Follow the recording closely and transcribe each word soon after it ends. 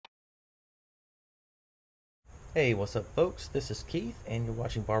Hey, what's up folks? This is Keith and you're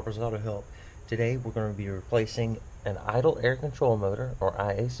watching Barber's Auto Help. Today we're going to be replacing an idle air control motor or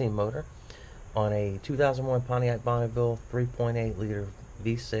IAC motor on a 2001 Pontiac Bonneville 3.8 liter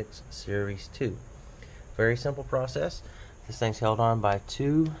V6 Series 2. Very simple process. This thing's held on by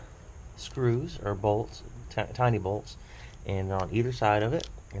two screws or bolts, tiny bolts, and on either side of it.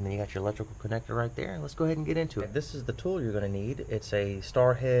 And then you got your electrical connector right there. Let's go ahead and get into it. This is the tool you're going to need. It's a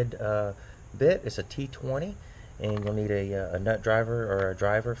star head bit. It's a T20. And you'll need a nut driver or a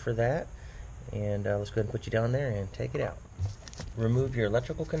driver for that. And let's go ahead and put you down there and take it out. Remove your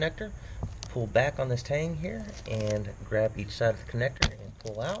electrical connector, pull back on this tang here, and grab each side of the connector and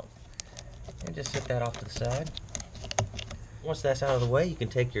pull out. And just set that off to the side. Once that's out of the way, you can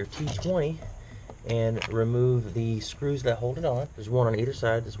take your T20 and remove the screws that hold it on. There's one on either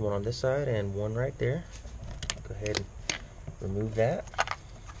side, there's one on this side, and one right there. Go ahead and remove that.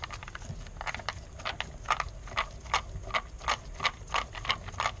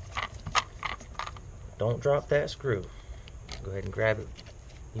 Don't drop that screw. Go ahead and grab it.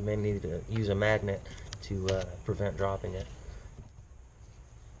 You may need to use a magnet to prevent dropping it.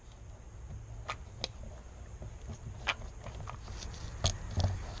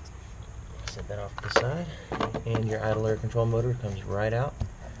 Set that off to the side, and your idle air control motor comes right out,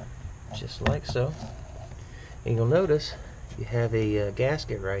 just like so. And you'll notice you have a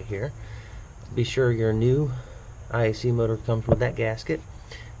gasket right here. Be sure your new IAC motor comes with that gasket.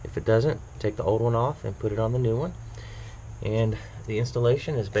 If it doesn't, take the old one off and put it on the new one. And the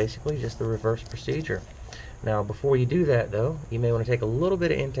installation is basically just the reverse procedure. Now before you do that though, you may want to take a little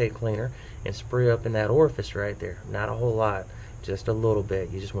bit of intake cleaner and spray up in that orifice right there. Not a whole lot, just a little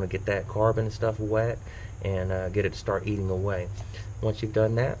bit. You just want to get that carbon and stuff wet and get it to start eating away. Once you've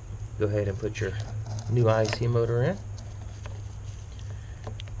done that, go ahead and put your new IAC motor in,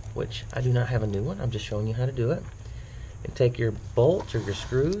 which I do not have a new one, I'm just showing you how to do it. And take your bolts or your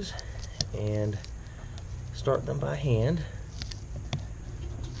screws and start them by hand.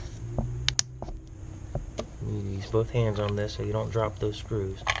 You use both hands on this so you don't drop those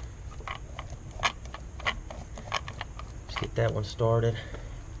screws. Just get that one started,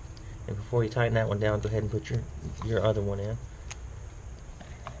 and before you tighten that one down, go ahead and put your other one in.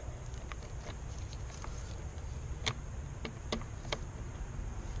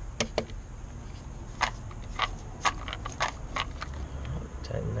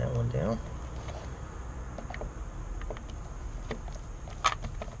 Tighten that one down.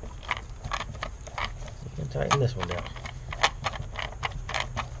 You can tighten this one down.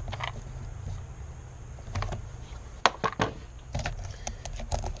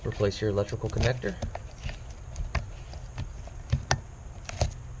 Replace your electrical connector.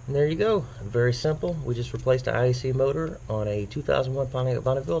 And there you go. Very simple. We just replaced the IAC motor on a 2001 Pontiac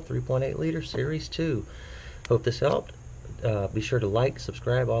Bonneville 3.8 liter Series 2. Hope this helped. Be sure to like,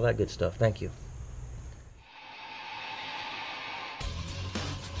 subscribe, all that good stuff. Thank you.